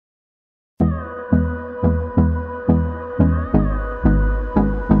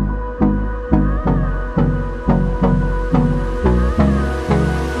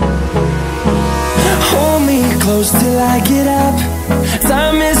close till I get up.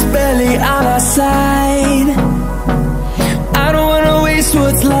 Time is barely on our side. I don't wanna waste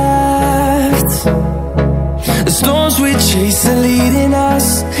what's left. The storms we chase are leading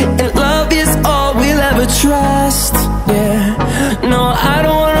us, and love is all we'll ever trust. Yeah, no, I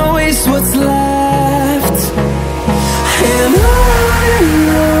don't wanna waste what's left. And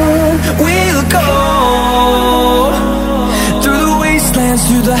on we'll go, through the wastelands,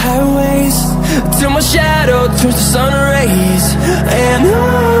 through the highways, till my shadow turns to sun